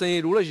to vůbec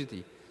není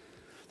důležitý.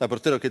 Tak pro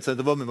ty Rokycan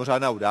to byla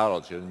mimořádná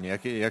událost, že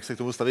nějak se k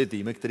tomu staví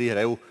týmy, který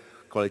hrajou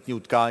kvalitní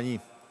utkání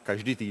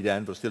každý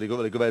týden, prostě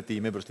ligové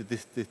týmy, prostě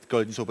ty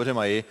kvalitní soupeře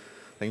mají.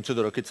 Zatímco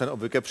do Rokycan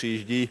obvykle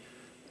přijíždí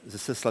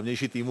ze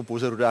slavnější týmu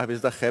pouze Rudá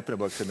hvězda Cheb,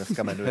 nebo jak se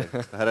dneska jmenuje.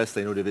 Hraje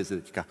stejnou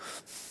divizi teďka.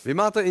 Vy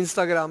máte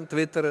Instagram,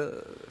 Twitter,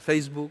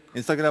 Facebook?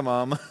 Instagram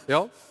mám.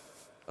 Jo?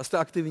 A jste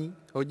aktivní?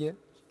 Hodně?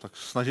 Tak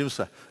snažím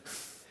se.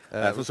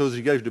 Já jsem se už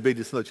říkal, že v době,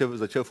 kdy jsem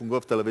začal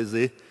fungovat v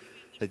televizi,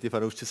 teď ty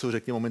fanoušci jsou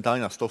řekněme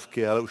momentálně na 100,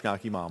 ale už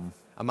nějaký mám.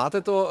 A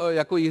máte to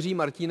jako Jiří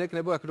Martínek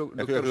nebo jako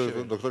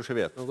doktor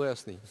Ševět? No to je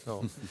jasný.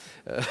 No.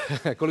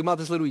 Kolik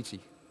máte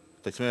sledujících?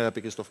 Teď jsme na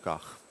 500.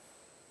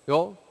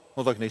 Jo?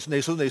 No tak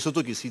nejsou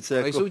to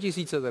tisíce. Nejsou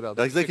tisíce teda.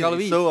 Tak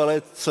nejsou,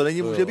 ale co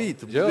není může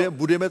být.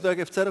 Budeme to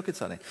jak FC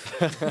Rokycany.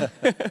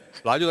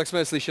 Vláďo, tak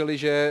jsme slyšeli,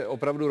 že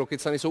opravdu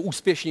Rokycany jsou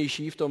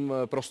úspěšnější v tom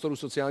prostoru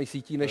sociálních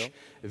sítí než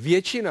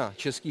většina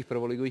českých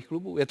prvoligových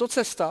klubů. Je to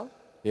cesta?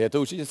 Je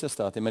to určitě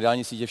cesta. Ty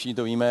mediální sítě, všichni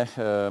to víme,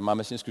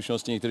 máme s tím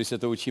zkušenosti, někteří se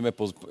to učíme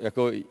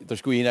jako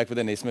trošku jinak,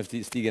 protože nejsme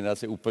z té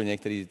generace úplně,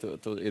 který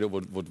to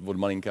jdou od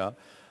malinka,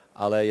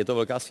 ale je to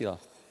velká síla.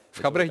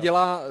 V Chabrech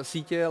dělá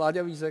sítě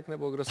Láďa Vízek,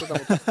 nebo kdo se tam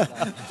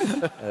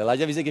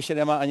Láďa Vízek ještě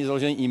nemá ani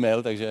založený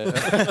e-mail, takže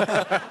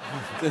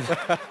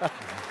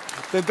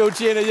ten to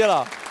určitě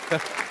nedělá.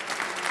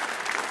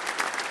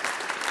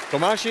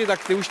 Tomáši,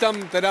 tak ty už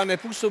tam teda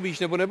nepůsobíš,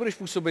 nebo nebudeš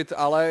působit,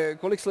 ale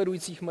kolik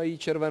sledujících mají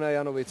Červené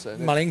Janovice?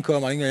 Malinko,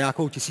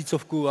 nějakou 1000,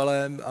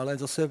 ale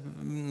zase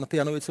na ty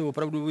Janovice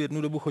opravdu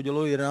jednu dobu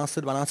chodilo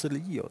 1100-1200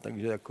 lidí, jo,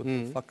 takže jako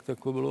fakt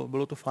jako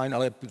bylo to fajn,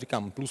 ale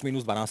říkám plus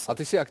minus 12. A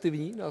ty jsi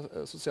aktivní na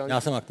sociálních?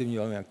 Já jsem aktivní,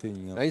 velmi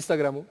aktivní. Jo. Na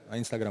Instagramu? Na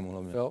Instagramu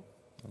hlavně.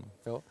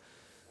 Jo.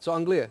 Co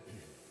Anglie?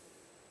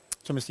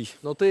 Co myslíš?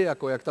 No ty,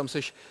 jako jak tam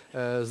seš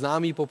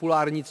známý,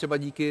 populární třeba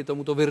díky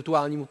tomuto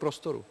virtuálnímu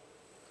prostoru?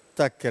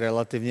 Tak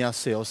relativně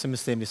asi, jo, si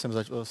myslím, když jsem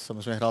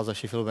samozřejmě hrál za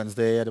Sheffield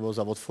Wednesday nebo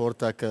za Watford,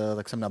 tak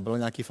jsem nabyl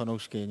nějaký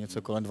fanoušky,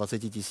 něco kolem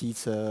 20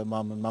 000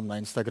 mám na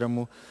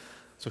Instagramu,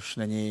 což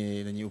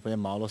není úplně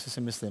málo,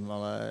 si myslím,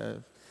 ale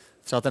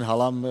třeba ten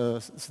Hallam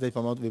si teď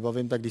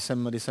vybavím, tak když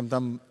jsem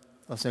tam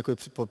vlastně jako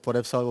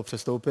podepsal nebo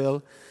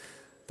přestoupil,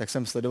 tak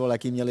jsem sledoval,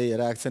 jaký měli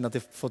reakce na ty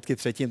fotky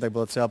předtím, tak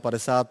bylo třeba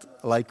 50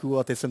 lajků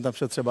a teď jsem tam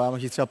šel třeba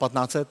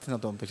 1500 na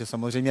tom, takže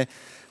samozřejmě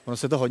ono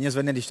se to hodně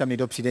zvedne, když tam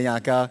někdo přijde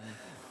nějaká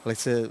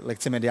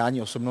lehce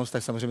mediální osobnost,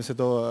 tak samozřejmě se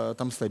to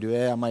tam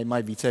sleduje a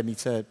mají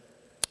více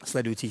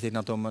sledujících teď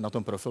na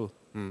tom profilu.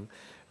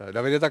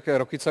 Davide, tak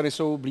Rokycany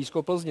jsou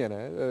blízko Plzně,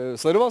 ne?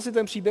 Sledoval jsi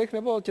ten příběh,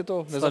 nebo tě to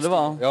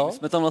nezastavilo? Sledoval. My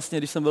jsme tam vlastně,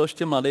 když jsem byl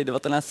ještě mladý,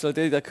 19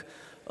 letý, tak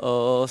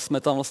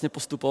jsme tam vlastně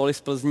postupovali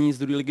z Plzní, z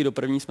druhé ligy do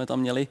první, jsme tam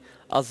měli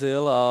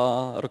azyl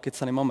a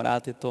Rokycany mám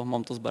rád,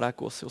 mám to z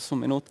baráku asi 8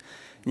 minut.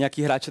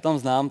 Nějaký hráče tam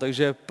znám,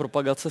 takže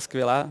propagace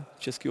skvělá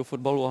českého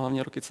fotbalu a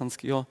hlavně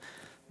rokycanského.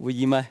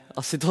 Uvidíme,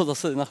 asi to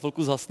zase na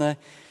chvilku zhasne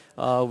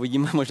a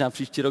uvidíme, možná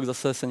příští rok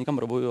zase se někam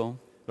robujou.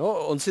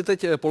 No, on si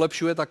teď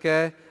polepšuje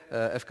také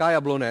FK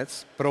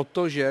Jablonec,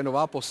 protože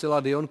nová posila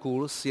Dion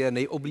Kuls je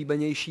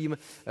nejoblíbenějším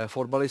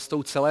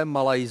fotbalistou celé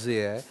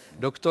Malajsie.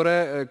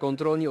 Doktore,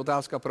 kontrolní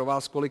otázka pro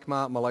vás, kolik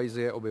má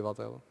Malajsie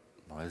obyvatel?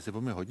 Malajsie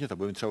bude hodně, tak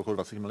bude mít třeba okolo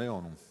 20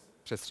 milionů.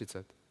 Přes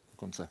 30.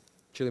 Konce.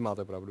 Čili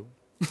máte pravdu.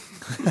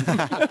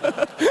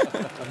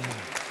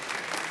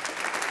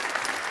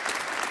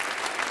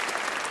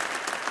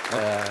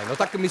 No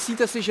tak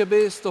myslíte si, že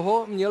by z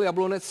toho měl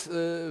Jablonec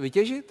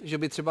vytěžit? Že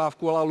by třeba v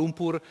Kuala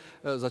Lumpur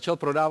začal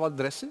prodávat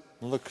dresy?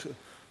 No tak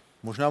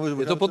možná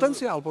je to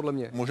potenciál, podle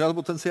mě. Možná to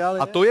potenciál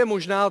je. A to je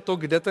možná to,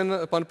 kde ten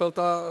pan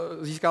Pelta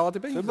získává ty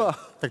peníze. Třeba.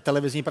 Tak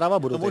televizní práva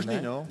budou to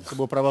možný, no. To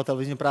budou práva,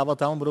 televizní práva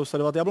tam, budou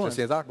sledovat Jablonec.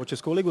 Přesně tak. O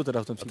Českou ligu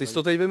teda v tom případě. A ty jsi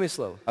to teď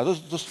vymyslel. A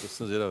to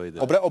jsem zvědavý.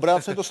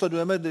 Obráceně to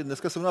sledujeme,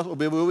 dneska se u nás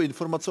objevují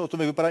informace o tom,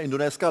 jak vypadá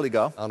indonéská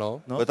liga.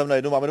 Ano. No. Tam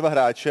najednou máme 2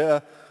 hráče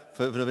a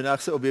v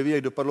novinách se objeví,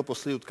 jak dopadlo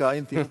poslední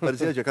utkání týmu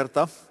Persia a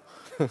Jakarta.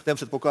 Ten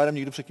předpokládám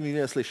nikdo předtím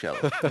nikdy neslyšel.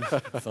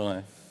 To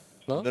ne.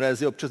 No?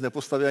 Indonésie občas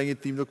nepostaví ani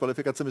tým do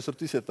kvalifikace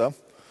mistrovství světa.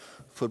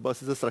 Fotbal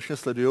sice strašně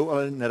sledujou,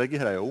 ale neradi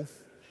hrajou.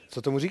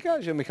 Co tomu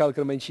říká, že Michal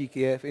Krmenčík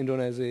je v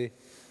Indonésii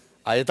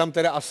a je tam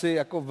teda asi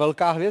jako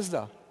velká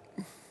hvězda?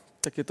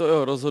 Tak je to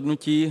jeho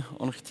rozhodnutí.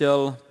 On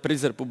chtěl pryč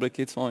z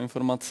republiky, co mám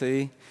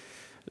informaci,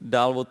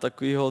 dál od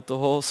takového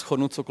toho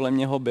schodu, co kolem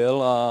něho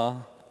byl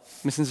a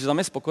myslím si, že tam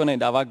je spokojený,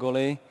 dává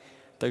goly,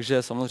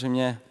 takže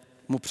samozřejmě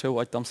mu přeju,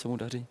 ať tam se mu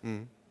daří.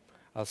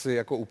 Asi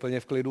jako úplně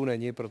v klidu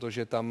není,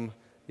 protože tam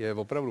je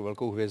opravdu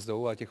velkou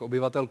hvězdou a těch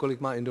obyvatel, kolik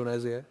má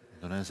Indonésie?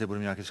 Indonésie bude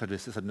mít nějakých třeba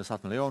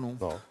 270 milionů.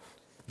 No.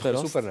 To je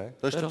super, ne?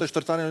 To je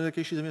čtvrtá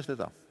největší země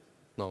světa.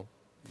 No.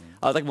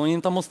 Ale tak on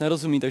jim tam moc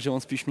nerozumí, takže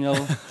on spíš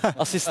měl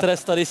asi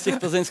stres tady z těch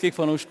plzeňských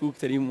fanoušků,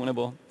 který mu,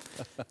 nebo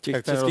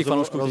těch českých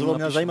fanoušků. Rozhovor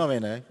měl zajímavý,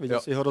 ne?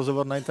 Viděl jsi jeho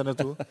rozhovor na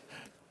internetu?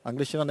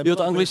 Angličtina nebyla. Jo,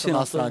 to angličtina,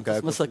 to stránka,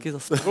 jsme se taky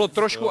zase. To bylo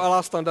trošku à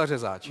la Standa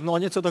Řezáč. No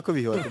něco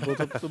takového,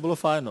 to bylo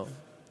fajn. No.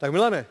 Tak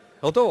Milane,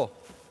 hotovo.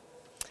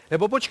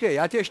 Nebo počkej,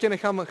 já tě ještě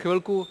nechám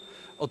chvilku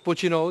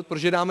odpočinout,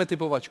 protože dáme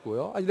typovačku,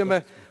 jo? Ať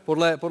jdeme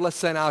podle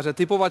scénáře.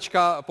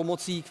 Typovačka,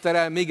 pomocí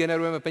které my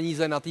generujeme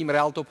peníze na tým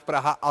Real Top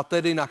Praha a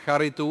tedy na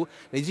charitu.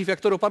 Nejdřív,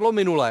 jak to dopadlo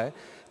minule,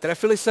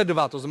 trefili se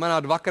 2, to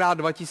znamená 2x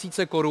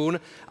 2000 korun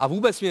a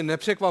vůbec mě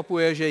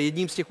nepřekvapuje, že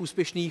jedním z těch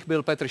úspěšných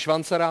byl Petr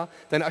Švancera,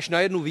 ten až na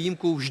jednu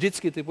výjimku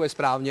vždycky typuje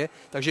správně,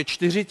 takže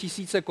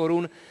 4000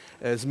 korun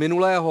z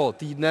minulého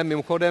týdne.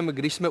 Mimochodem,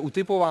 když jsme u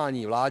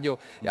typování, Vláďo,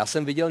 já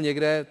jsem viděl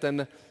někde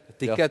ten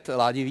tiket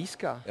Ládi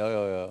Víska.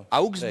 Jo.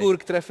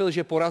 Augsburg trefil,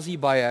 že porazí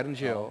Bayern,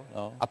 že jo?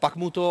 No. A pak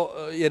mu to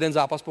jeden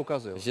zápas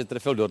pokazil. Že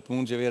trefil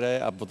Dortmund, že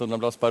vyhraje a potom nám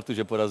dal Spartu,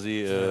 že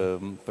porazí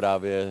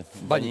právě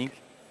Baník.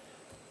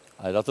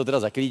 Ale dal to teda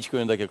za klíčko,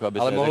 jen tak jako aby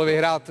ale mohl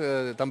vyhrát,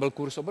 tam byl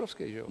kurz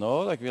obrovský, že jo?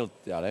 No, tak měl,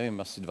 já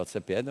nevím, asi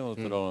 25 nebo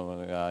to dal,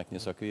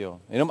 něco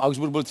takového. Jenom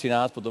Augsburg byl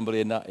 13, potom byl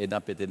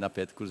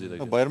 1,5 kurzy. Takže...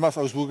 No, Bayern má s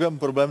Augsburgem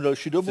problém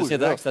delší dobu. Přesně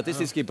tak,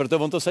 statisticky, proto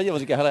on to sadil. On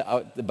říká, hele,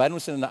 Bayernu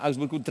se na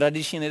Augsburgu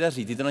tradičně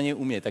nedaří, ty to na něj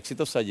umí, tak si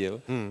to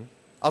vsadil.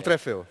 A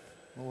trefil.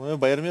 No,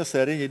 Bayern měl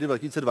sérii někdy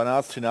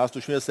 2012-13,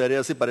 už měl sérii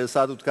asi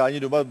 50 utkání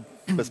doma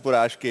bez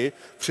porážky.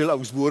 Přijel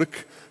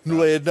Augsburg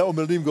 0-1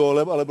 omylným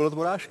gólem, ale byla to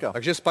porážka.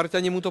 Takže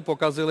Spartani mu to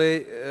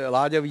pokazili,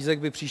 Láďa Vízek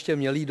by příště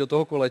měl jít do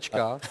toho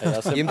kolečka,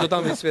 jim to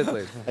tam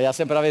vysvětlit. A já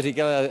jsem právě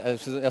říkal,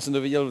 já jsem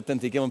to viděl, ten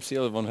tiket,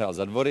 on hrál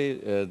za Dvory,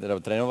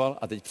 trénoval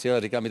a teď přijel a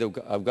říká mi to,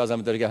 a ukázal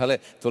mi to, říká, hele,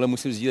 tohle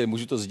musím sdílet,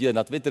 můžu to sdílet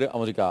na Twitter? A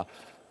on říká,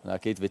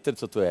 nějaký Twitter,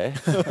 co to je?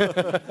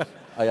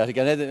 A já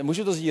říkám, ne,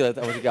 můžu to sdílet?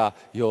 A on říká,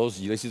 jo,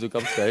 sdílej si to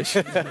kam chceš.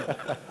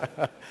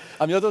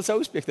 A měl to docela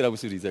úspěch, teda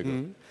musím říct. Jako.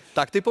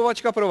 Tak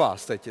typovačka pro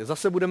vás teď.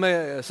 Zase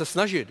budeme se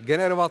snažit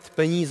generovat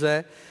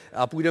peníze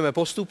a půjdeme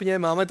postupně.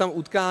 Máme tam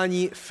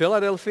utkání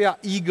Philadelphia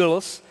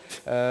Eagles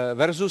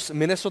versus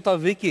Minnesota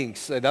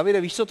Vikings.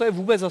 Davide, víš, co to je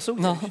vůbec za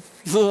soutěž? No,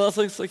 to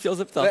jsem se chtěl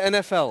zeptat. To je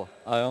NFL.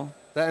 A jo?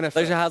 To je NFL.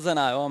 Takže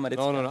házená, jo,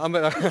 americká. No,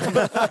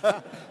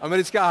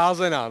 americká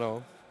házená,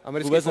 no.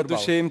 Americký vůbec fotbal.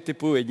 netuším,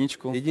 typu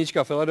jedničku.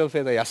 Jednička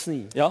Philadelphia, to je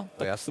jasný. Jo,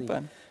 to je jasný.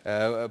 Super.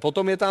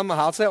 Potom je tam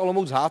HC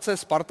Olomouc, HC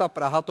Sparta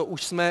Praha, to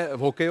už jsme v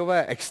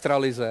hokejové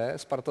extralize.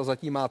 Sparta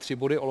zatím má 3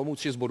 body, Olomouc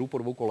 6 bodů po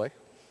 2 kolech.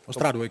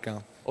 Ostrá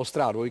dvojka.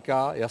 Ostrá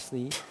dvojka,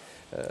 jasný.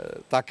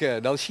 Tak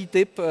další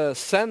tip,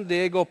 San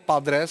Diego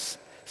Padres,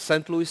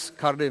 St. Louis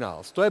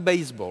Cardinals. To je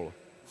baseball.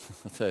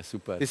 To je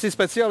super. Ty jsi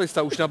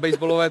specialista už na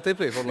baseballové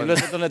typy, podle mě. Minule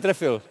jsem to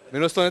netrefil.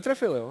 Minule jsi to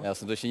netrefil, jo? Já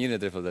jsem to ještě nikdy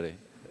netrefil tady.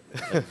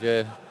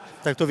 Takže...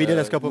 Tak to vyjde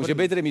dneska Může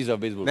být remíza v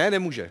baseballu? Ne,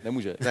 nemůže.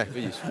 Nemůže, ne.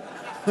 Vidíš.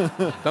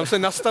 Tam se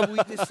nastavují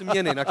ty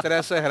směny, na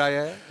které se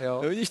hraje. Jo?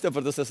 No vidíš to,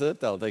 proto jsem se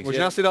zeptal. Takže...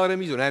 Možná si dal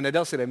remízu. Ne,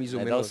 nedal si remízu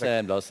minule.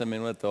 Dal jsem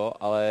minule to,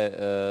 ale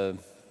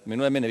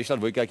minule mi nevyšla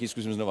dvojka, jaký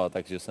zkusím znova,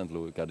 takže St.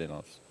 Louis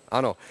Cardinals.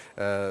 Ano,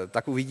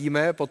 tak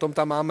uvidíme. Potom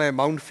tam máme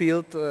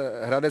Mountfield,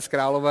 Hradec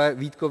Králové,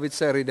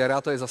 Vítkovice,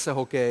 Ridera, to je zase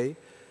hokej.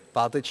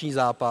 Páteční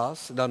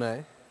zápas,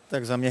 Dané.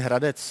 Tak za mě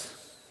Hradec.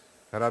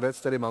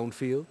 Hradec, tedy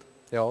Mountfield,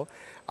 jo.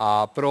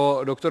 A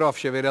pro doktora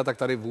Vševěda, tak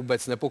tady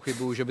vůbec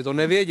nepochybuju, že by to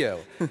nevěděl.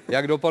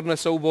 Jak dopadne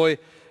souboj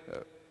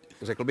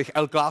řekl bych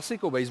El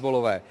Clásico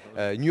baseballové.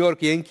 New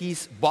York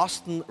Yankees,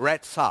 Boston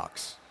Red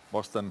Sox.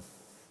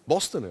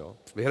 Boston, jo.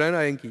 Vyhraje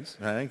na Yankees.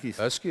 Na Yankees.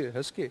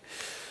 Hezky.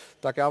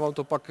 Tak já vám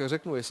to pak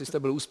řeknu, jestli jste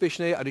byl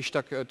úspěšný a když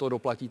tak to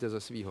doplatíte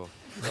ze svýho.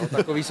 No,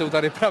 takový jsou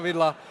tady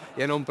pravidla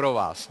jenom pro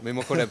vás,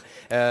 mimochodem.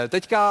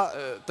 Teďka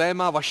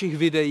téma vašich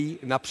videí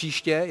na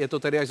příště, je to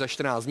tedy až za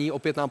 14 dní,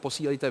 opět nám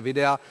posílejte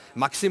videa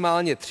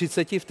maximálně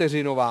 30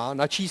 vteřinová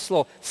na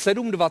číslo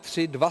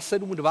 723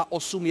 272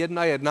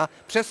 811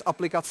 přes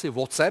aplikaci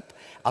WhatsApp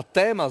a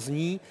téma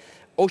zní,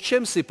 o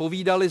čem si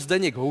povídali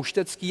Zdeněk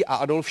Houštecký a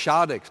Adolf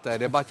Šádek v té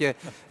debatě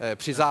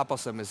při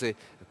zápase mezi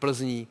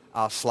Plzní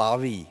a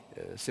Slavií.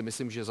 Si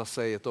myslím, že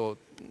zase je to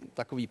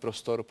takový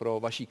prostor pro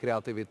vaši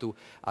kreativitu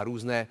a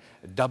různé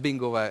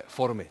dubbingové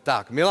formy.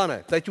 Tak,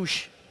 Milane, teď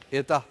už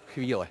je ta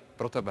chvíle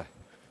pro tebe.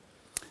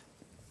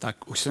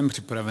 Tak už jsem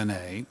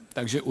připravený,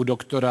 takže u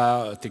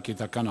doktora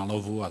tiki-taka na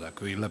lovu a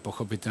takovýhle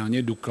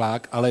pochopitelně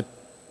Duklák, ale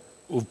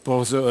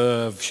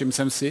všiml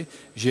jsem si,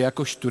 že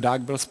jako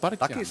Študák byl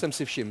Spartan. Taky jsem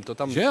si všiml, to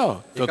tam... Že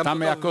jo,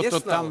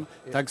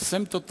 tak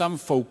jsem to tam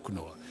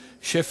fouknul.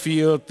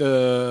 Sheffield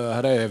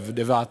hraje v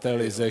 9.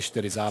 lize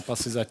 4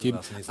 zápasy zatím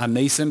a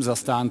nejsem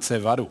zastánce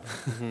VARu.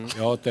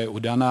 Jo, to je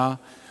udaná.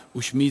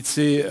 Už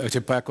Míci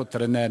Řepa jako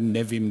trenér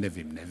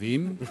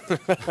nevím.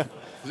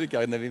 Říká,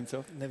 nevím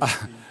co.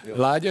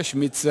 Láďa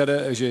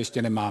Šmicer, že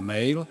ještě nemá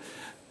mail.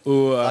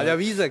 Láďa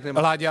Vízek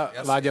nemá.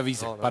 Láďa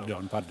Vízek,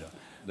 pardon.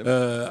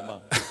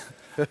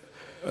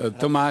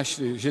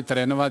 Tomáš, že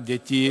trénovat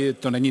děti,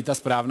 to není ta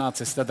správná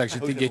cesta, takže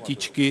ty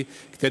dětičky,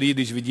 který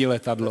když vidí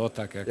letadlo,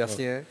 tak jako...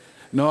 Jasně.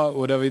 No a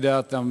u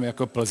Davida tam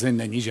jako Plzeň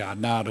není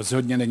žádná,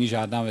 rozhodně není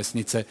žádná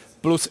vesnice,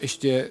 plus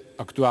ještě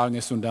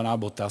aktuálně sundaná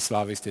bota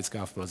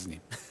slavistická v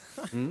Plzni.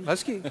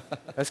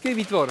 Hezký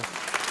výtvor.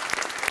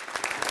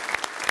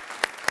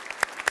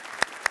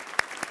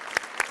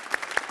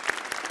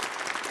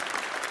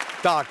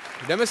 Tak,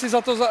 jdeme si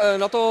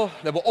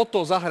o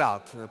to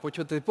zahrát.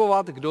 Pojďme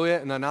tipovat, kdo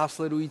je na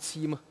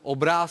následujícím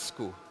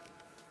obrázku.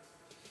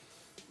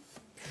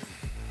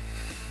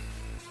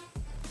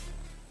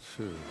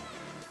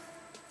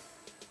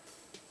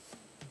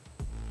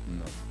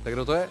 No. Tak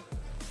kdo to je?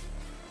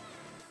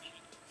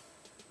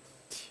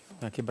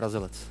 Nějaký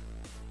Brazilec.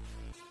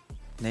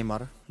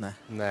 Neymar? Ne.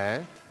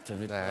 Ne.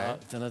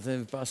 Tenhle ten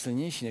vypadá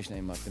silnější než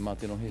Neymar, ty má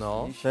ty nohy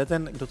silnější. To je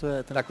ten, kdo to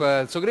je? Tak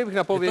co kdybych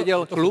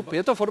napověděl klub?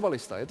 Je to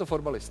fotbalista.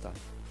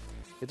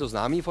 Je to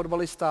známý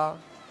fotbalista.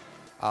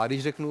 A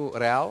když řeknu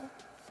Real?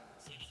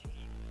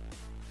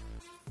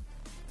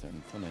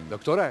 To není.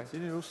 Doktore?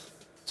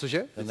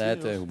 Cože? Ne,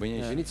 to je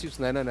hubenější. Vinicius,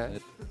 ne.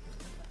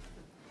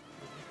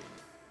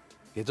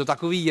 Je to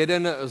takový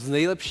jeden z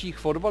nejlepších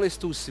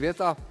fotbalistů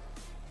světa.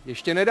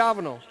 Ještě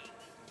nedávno.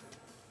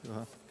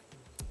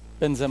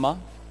 Benzema?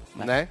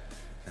 Ne.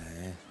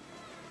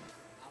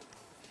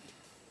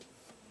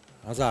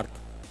 Hazard.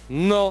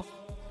 No,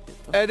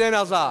 Eden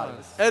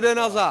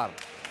Hazard.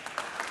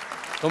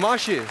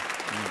 Tomáši,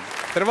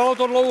 trvalo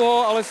to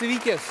dlouho, ale jsi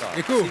vítěz.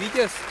 Děkuju. Jsi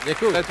vítěz.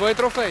 Děkuju. To je tvoje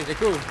trofej.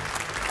 Děkuju.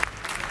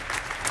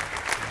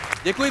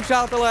 Děkuji,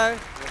 přátelé.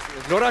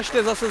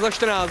 Doražte zase za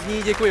 14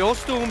 dní. Děkuji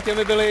hostům,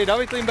 těmi byli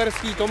David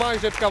Limberský, Tomáš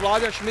Řepka,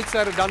 Vláďa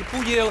Šmicer, Dan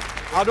Pudil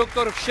a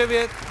doktor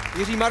Vševěd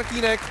Jiří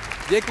Martínek.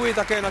 Děkuji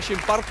také našim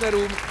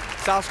partnerům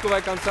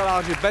sázkové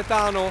kanceláři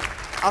Betano,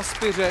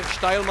 Aspiře,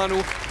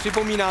 Štajlmanu.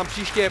 Připomínám,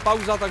 příště je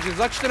pauza, takže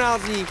za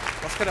 14 dní.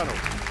 Nashledanou.